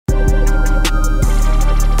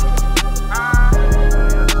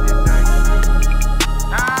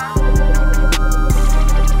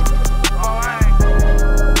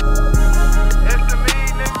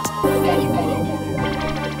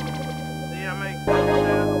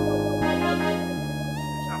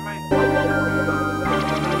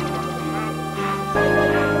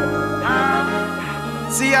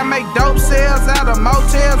See, I make dope sales out of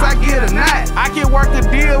motels, I get a knot. I can work a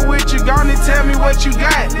deal with you, gonna tell me what you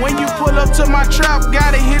got. When you pull up to my trap,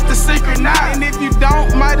 gotta hit the secret knot. And if you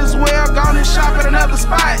don't, might as well gonna shop at another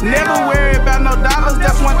spot. Never worry about no dollars,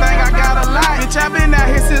 that's one thing I got a lot. Bitch, I been out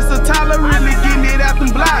here since the Tyler, really getting it out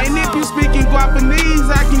them blocks. And if you speaking Guapanese,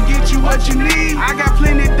 I can get you what you need. I got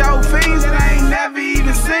plenty dope fiends that I ain't never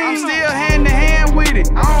even seen. I'm still hand to hand with it,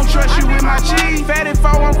 I don't trust you with my cheese.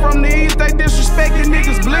 Phatte400, I'm from the east, they disrespecting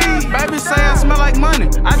niggas bleed. Baby say I smell like money,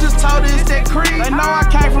 I just told her it's that cream. They know I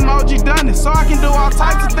came from OG done it, so I can do all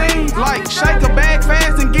types of things. Like shake a bag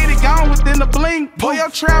fast and get it gone within the blink. Boy, your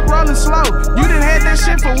trap rolling slow, you done had that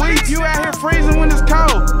shit for weeks. You out here freezing when it's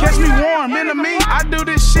cold, catch me warm in the meat. I do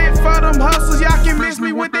this shit for them hustlers, y'all can miss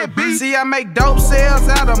me with that beat. See, I make dope sales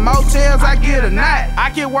out of motels, I get a knot. I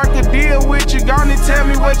can work a deal with you, gonna tell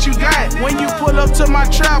me what you got. When you pull up to my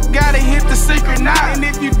trap, gotta hit the secret knot. And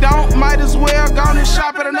if you don't, might as well gonna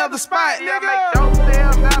shop at another spot. I make dope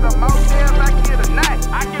sales out of motels, I get a knot.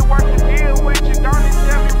 I can work